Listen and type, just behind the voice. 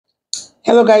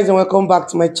Hello guys and welcome back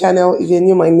to my channel. If you're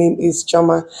new, my name is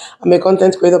Choma. I'm a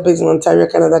content creator based in Ontario,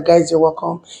 Canada. Guys, you're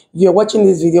welcome. If you're watching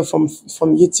this video from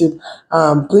YouTube,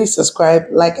 please subscribe,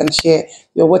 like and share. If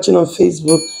you're watching on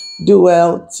Facebook, do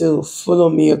well to follow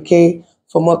me, okay,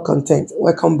 for more content.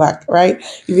 Welcome back, right?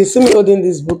 If you see me holding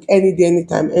this book any day,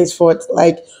 anytime, henceforth,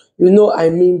 I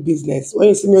mean business. When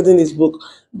you see me holding this book,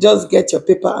 just get your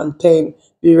paper and pen.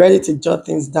 Be ready to jot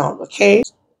things down, okay?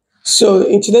 So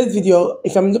in today's video,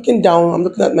 if I'm looking down, I'm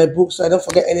looking at my book so I don't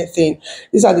forget anything.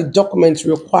 These are the documents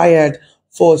required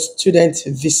for student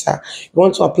visa. You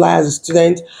want to apply as a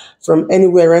student from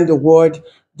anywhere around the world.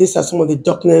 These are some of the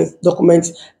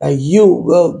documents that you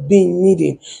will be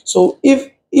needing. So if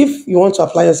you want to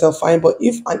apply yourself, fine. But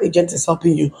if an agent is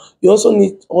helping you, you also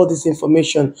need all this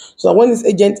information. So that when this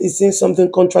agent is saying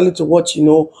something contrary to what you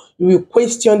know, you will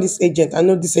question this agent. I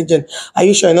know this agent. Are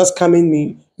you sure you're not scamming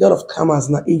me? A lot of scammers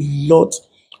now. A lot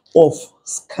of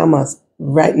scammers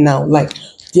right now. Like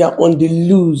they are on the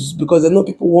loose because they know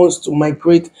people wants to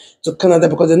migrate to Canada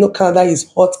because they know Canada is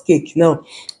hot cake now.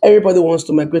 Everybody wants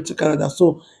to migrate to Canada.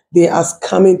 So they are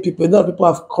scamming people. A lot of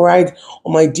people have cried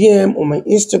on my DM, on my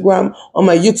Instagram, on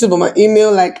my YouTube, on my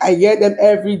email. Like I hear them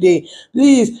every day.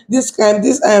 Please, this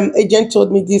agent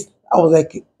told me this. I was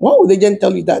like, why would the agent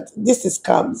tell you that? This is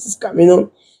scam. This is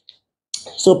scam.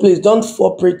 So please don't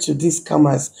fall prey to these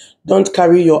scammers. Don't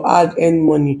carry your hard-earned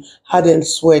money, hard-earned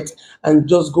sweat, and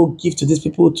just go give to these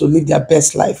people to live their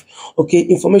best life. Okay,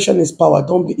 information is power.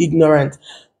 Don't be ignorant.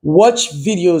 Watch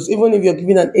videos, even if you're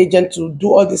giving an agent to do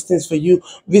all these things for you,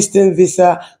 visiting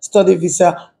visa, study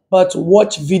visa, but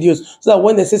watch videos so that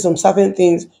when they say some certain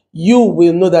things, you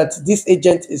will know that this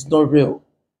agent is not real.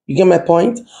 You get my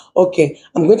point? Okay,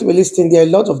 I'm going to be listing. There are a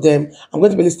lot of them. I'm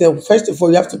going to be listing. First of all,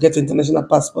 you have to get an international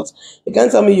passport. You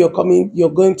can't tell me you're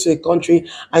going to a country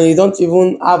and you don't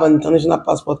even have an international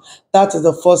passport. That is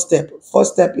the first step.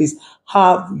 First step is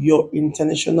have your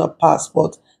international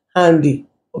passport handy.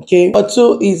 Okay. Number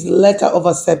two is letter of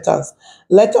acceptance.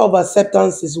 Letter of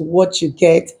acceptance is what you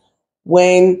get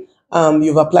when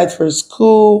you've applied for a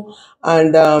school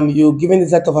and you're given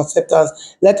this letter of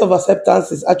acceptance. Letter of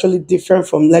acceptance is actually different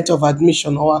from letter of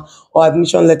admission or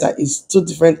admission letter. Is two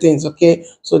different things, okay?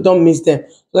 So don't miss them.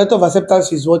 Letter of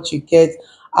acceptance is what you get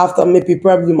after maybe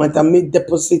probably you might have made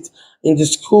deposit in the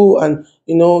school and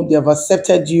they have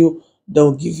accepted you,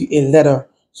 they'll give you a letter.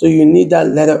 So you need that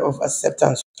letter of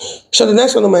acceptance. So the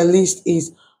next one on my list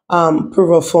is proof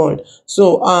of fund.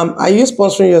 So are you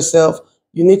sponsoring yourself?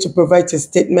 You need to provide a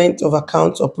statement of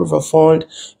account or proof of fund.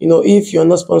 If you're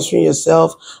not sponsoring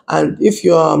yourself and if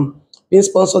you're being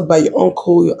sponsored by your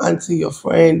uncle, your auntie, your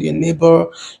friend, your neighbor,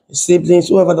 your siblings,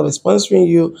 whoever that is sponsoring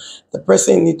you, the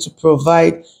person needs to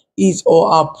provide his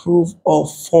or her proof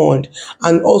of fund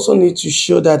and also need to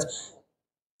show that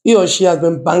he or she has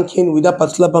been banking with that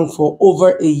particular bank for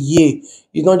over a year.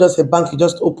 It's not just a bank you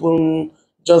just open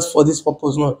just for this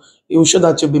purpose. No, it will show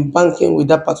that you've been banking with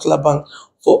that particular bank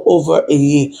for over a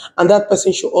year. And that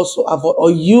person should also avoid,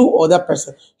 or you or that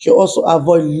person should also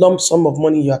avoid lump sum of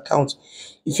money in your account.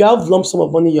 If you have lump sum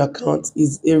of money in your account,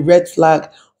 is a red flag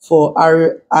for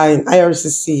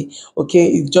IRCC. Okay,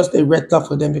 it's just a red flag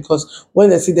for them because when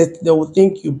they see that, they will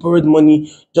think you borrowed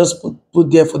money just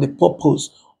put there for the purpose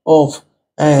of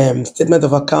statement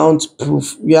of account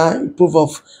proof, yeah, proof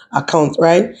of account,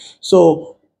 right?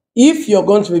 So if you're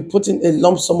going to be putting a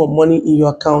lump sum of money in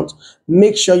your account,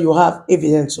 make sure you have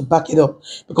evidence to back it up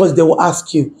because they will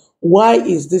ask you, why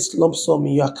is this lump sum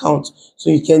in your account? So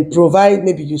you can provide,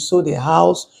 maybe you sold a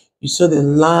house, you sold the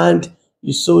land,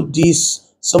 you sold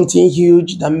this, something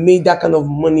huge that made that kind of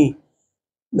money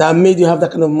that made you have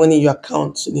that kind of money in your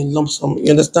account in a lump sum.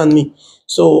 You understand me?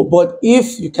 So, but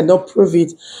if you cannot prove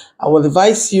it, I will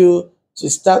advise you to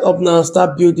start up now,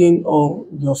 start building, or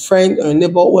your friend or your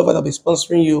neighbor, whoever that be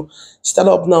sponsoring you, start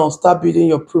up now, start building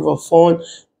your proof of fund.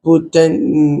 Put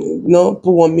 10,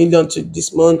 put 1 million to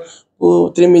this month,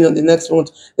 put 3 million the next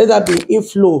month. Let that be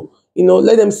inflow.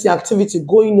 Let them see activity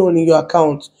going on in your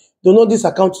account. Don't know this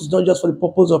account is not just for the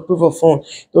purpose of proof of fund.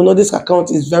 Don't know this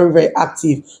account is very, very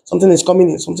active. Something is coming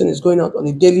in, something is going out on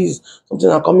the dailies, something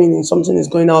are coming in, something is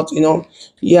going out,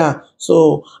 Yeah.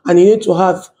 So, and you need to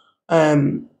have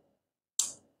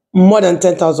more than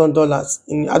 $10,000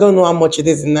 in, I don't know how much it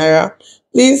is in naira.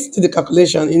 Please do the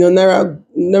calculation.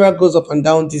 Naira goes up and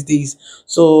down these days.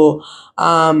 So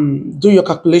do your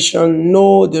calculation,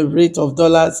 know the rate of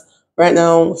dollars right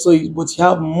now. So but you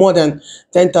have more than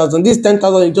 10,000. This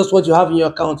 10,000 is just what you have in your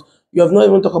account. You have not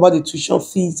even talked about the tuition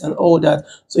fees and all that.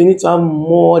 So you need to have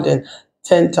more than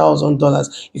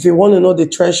 $10,000. If you want to know the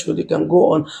threshold, you can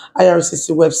go on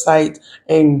IRCC website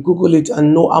and Google it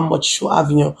and know how much you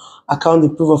have in your account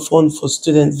in proof of fund for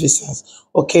student visas.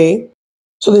 Okay.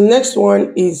 So the next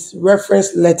one is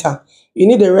reference letter. You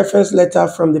need a reference letter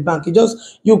from the bank. You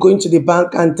just you going to the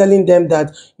bank and telling them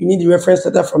that you need the reference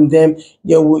letter from them.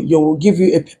 They will give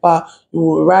you a paper. You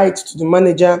will write to the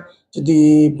manager, to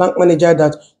the bank manager,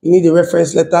 that you need a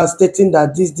reference letter stating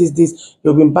that this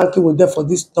you've been banking with them for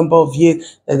this number of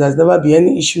years. That there's never been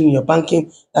any issue in your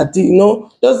banking. That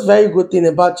just very good thing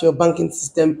about your banking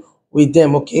system with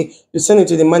them. Okay, you send it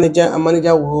to the manager, and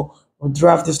manager will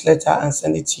draft this letter and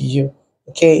send it to you.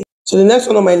 Okay. So the next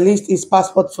one on my list is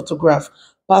passport photograph.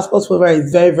 Passport photograph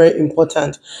is very, very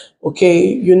important. Okay.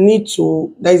 You need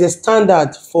to, there is a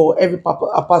standard for every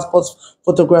passport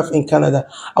photograph in Canada.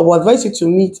 I will advise you to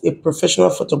meet a professional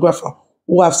photographer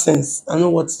who have sense and know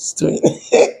what he's doing.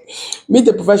 Meet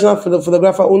a professional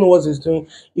photographer who knows what he's doing.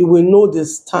 You will know the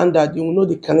standard. You will know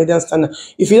the Canadian standard.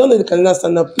 If you don't know the Canadian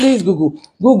standard, please Google.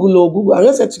 I'm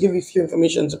just going to give you a few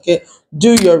information. Okay,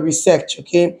 do your research.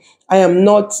 Okay, I am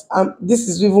not. This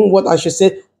is even what I should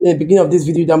say in the beginning of this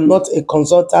video. That I'm not a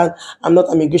consultant. I'm not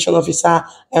an immigration officer.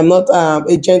 I'm not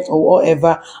agent or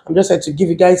whatever. I'm just trying to give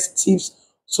you guys tips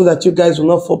so that you guys will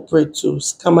not fall prey to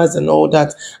scammers and all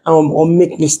that, or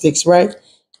make mistakes, right?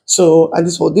 So, and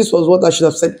this was what I should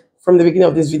have said from the beginning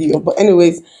of this video. But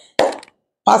anyways,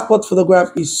 passport photograph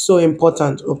is so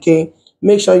important. Okay,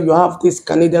 make sure you have this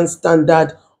Canadian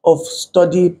standard of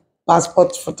study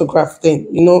passport photograph thing.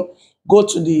 Go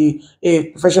to the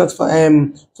a professional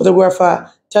photographer,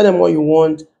 tell them what you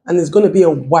want, and it's going to be a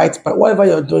white, but whatever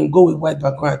you're doing, go with white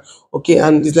background. Okay,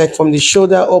 and it's like from the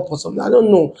shoulder up or something, I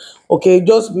don't know. Okay,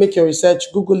 just make your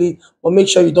research, Google it, but make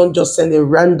sure you don't just send a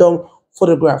random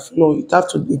photograph. No, it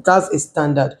has a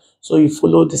standard, so you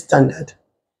follow the standard.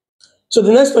 So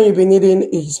the next one you'll be needing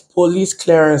is police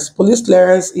clearance. Police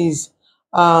clearance is,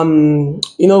 go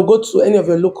to any of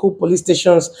your local police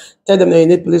stations, tell them that you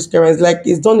need police clearance. Like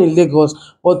it's done in Lagos,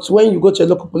 but when you go to a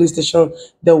local police station,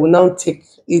 they will now take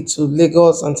it to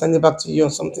Lagos and send it back to you or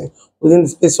something within the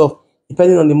space of,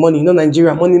 depending on the money.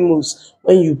 Nigeria, money moves.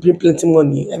 When you bring plenty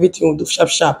money, everything will do sharp,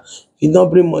 sharp. If you don't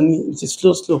bring money, it is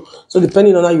slow, slow. So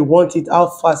depending on how you want it, how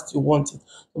fast you want it.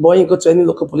 But when you go to any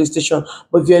local police station,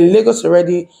 but if you're in Lagos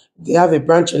already, they have a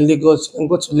branch in Lagos, you can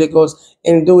go to Lagos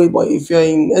and do it. But if you're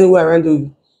in anywhere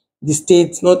around the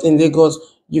state, not in Lagos,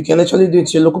 you can actually do it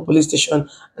to your local police station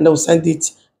and they'll send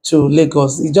it to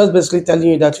Lagos. It's just basically telling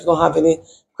you that you don't have any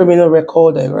criminal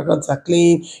record, that your records are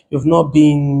clean, you've not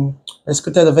been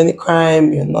prosecuted of any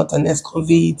crime, you're not an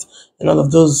ex-convict, and all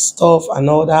of those stuff and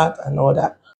all that and all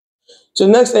that. So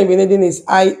the next thing we're needing is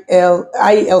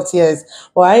IELTS.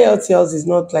 But IELTS is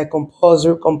not like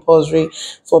compulsory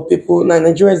for people. Now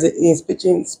Nigeria is a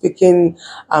speaking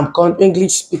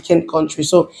English speaking country.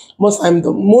 So most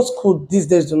schools these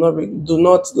days do not require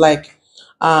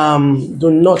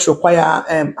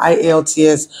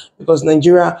IELTS because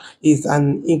Nigeria is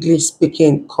an English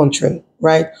speaking country,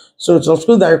 right? So some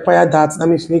schools that require that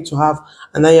means you need to have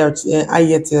an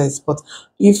IELTS. But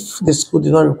if the school do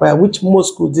not require, which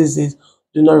most schools these days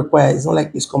do not require, it's not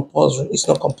like it's compulsory. It's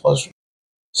not compulsory.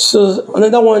 So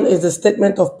another one is the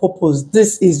statement of purpose.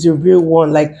 This is the real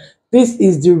one. Like this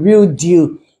is the real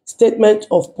deal. Statement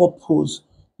of purpose.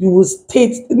 You will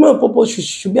state statement of purpose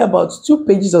should be about 2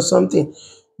 pages or something.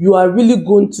 You are really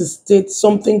going to state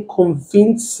something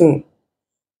convincing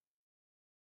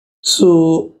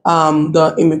to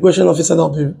the immigration officer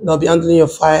that'll be handling your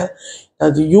file,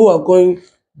 that you are going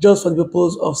just for the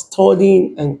purpose of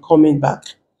studying and coming back.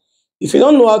 If you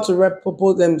don't know how to write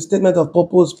statement of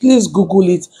purpose, please Google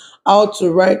it, how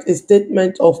to write a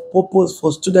statement of purpose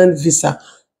for student visa.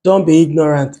 Don't be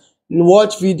ignorant.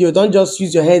 Watch video. Don't just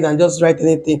use your head and just write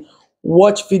anything.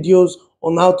 Watch videos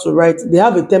on how to write. They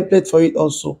have a template for it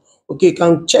also. Okay, you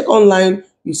can check online.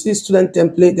 You see student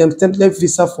template, template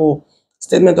visa for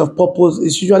statement of purpose.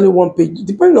 It's usually 1 page,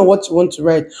 depending on what you want to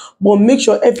write. But make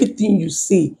sure everything you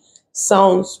say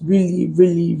sounds really,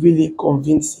 really, really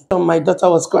convincing. So my daughter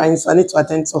was crying, so I need to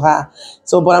attend to her.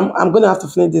 So, but I'm going to have to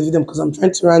finish this video because I'm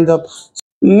trying to round up.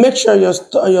 Make sure your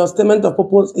statement of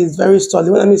purpose is very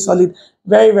solid. When I mean solid,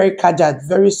 very, very caged,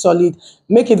 very solid.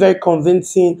 Make it very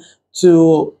convincing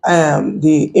to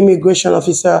the immigration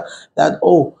officer that,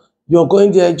 oh, you're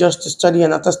going there just to study,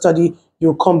 and after study,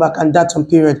 you'll come back, and that's on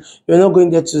period. You're not going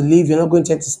there to live. You're not going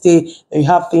there to stay. And you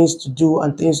have things to do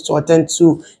and things to attend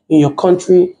to in your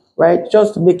country, right?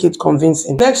 Just to make it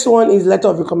convincing. Next one is letter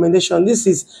of recommendation. This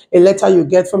is a letter you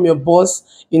get from your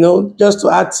boss, just to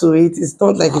add to it. It's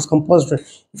not like it's compulsory.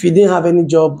 If you didn't have any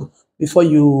job before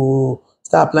you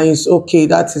start applying. It's okay.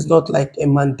 That is not like a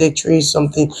mandatory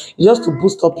something. It's just to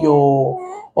boost up your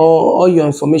all your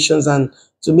informations and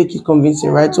to make it convincing,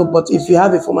 right? So, but if you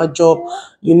have a formal job,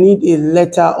 you need a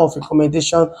letter of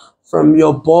recommendation from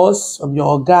your boss, from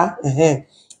your oga,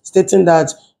 stating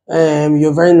that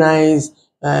you're very nice,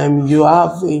 you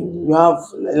have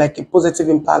like a positive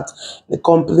impact in the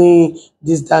company.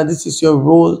 This is your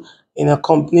role in a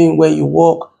company where you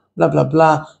work. Blah blah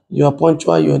blah. You're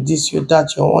punctual. You're this. You're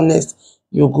that. You're honest.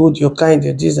 You're good. You're kind.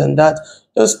 You're this and that.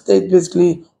 Just state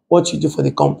basically what you do for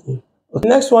the company. The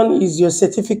next one is your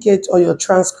certificate or your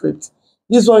transcript.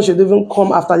 This one should even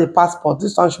come after the passport.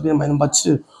 This one should be my number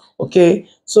 2. Okay,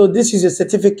 so this is your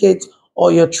certificate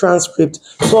or your transcript.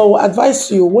 So I will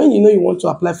advise you when you know you want to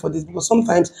apply for this, because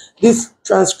sometimes this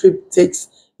transcript takes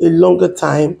a longer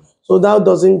time, so that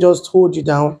doesn't just hold you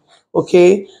down.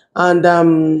 Okay,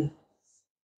 and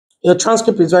your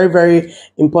transcript is very, very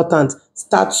important.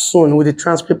 Start soon with the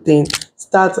transcript thing.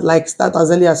 Start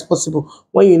as early as possible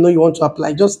when you know you want to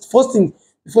apply. Just first thing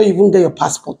before you even get your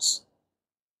passport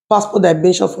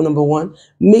dimension for number 1.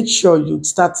 Make sure you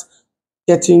start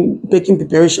making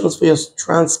preparations for your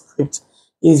transcript.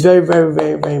 It's very, very,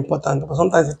 very, very important, but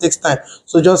sometimes it takes time.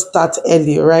 So just start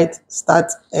early, right?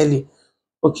 Start early.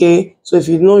 Okay. So if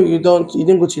you know you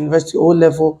didn't go to university O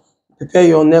level, prepare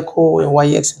your NECO, your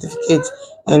YX certificate,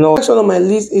 and all. Next one on my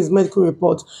list is medical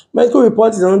report. Medical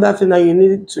report is another thing that you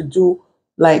need to do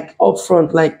like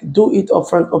upfront, like do it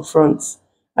upfront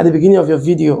at the beginning of your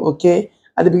video. Okay.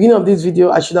 At the beginning of this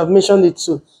video, I should have mentioned it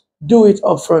too. Do it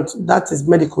upfront. That is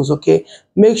medicals. Okay.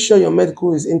 Make sure your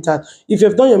medical is intact. If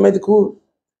you've done your medical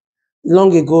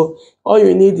long ago, all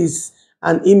you need is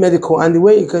an e-medical, and the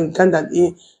way you can get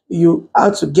you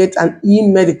how to get an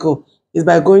e-medical is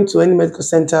by going to any medical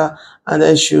center, and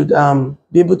they should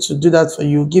be able to do that for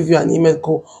you, give you an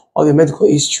e-medical of your medical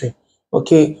history.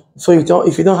 Okay, so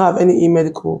if you don't have any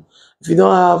e-medical,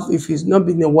 if it's not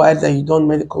been a while that you done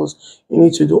medicals, you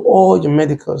need to do all your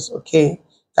medicals. Okay,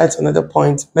 that's another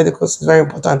point. Medicals is very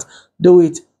important. Do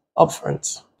it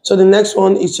upfront. So the next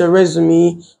one is your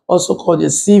resume, also called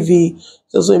your CV.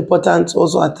 It's also important to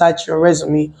also attach your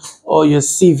resume or your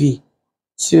CV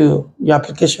to your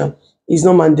application. It's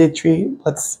not mandatory,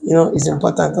 but it's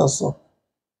important also.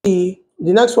 The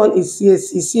next one is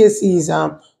CSE. CSE is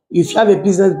if you have a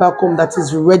business back home that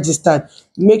is registered,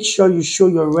 make sure you show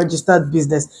your registered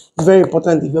business. It's very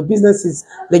important. If your business is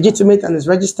legitimate and is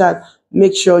registered,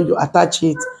 make sure you attach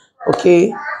it.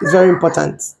 Okay, it's very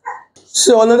important.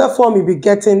 So another form you'll be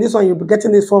getting, you'll be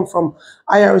getting this form from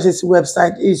IRCC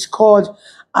website. It's called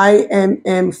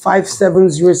IMM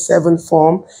 5707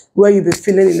 form, where you'll be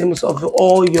filling the names of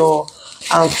all your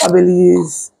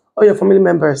family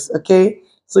members. Okay,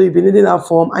 so you'll be needing that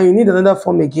form, and you need another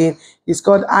form again. It's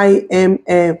called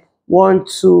IMM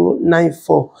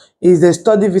 1294. It's the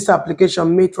study visa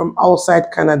application made from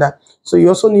outside Canada. So you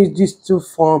also need these two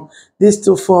forms. These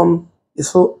two forms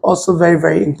is also very,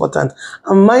 very important.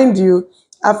 And mind you,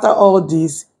 after all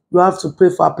this, you have to pay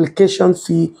for application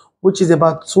fee, which is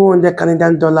about 200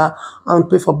 Canadian dollar, and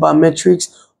pay for biometrics,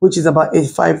 which is about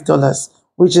 $85,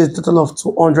 which is a total of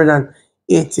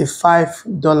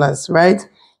 $285, right?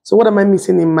 So what am I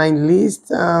missing in my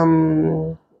list?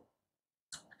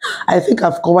 I think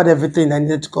I've covered everything I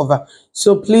needed to cover.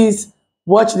 So please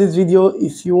watch this video.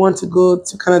 If you want to go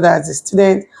to Canada as a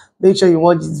student, make sure you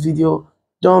watch this video.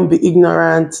 Don't be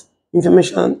ignorant.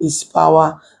 Information is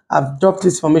power. I've dropped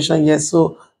this information here,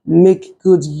 so make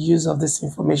good use of this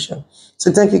information.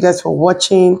 So thank you guys for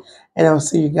watching, and I'll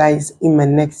see you guys in my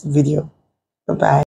next video. Bye-bye.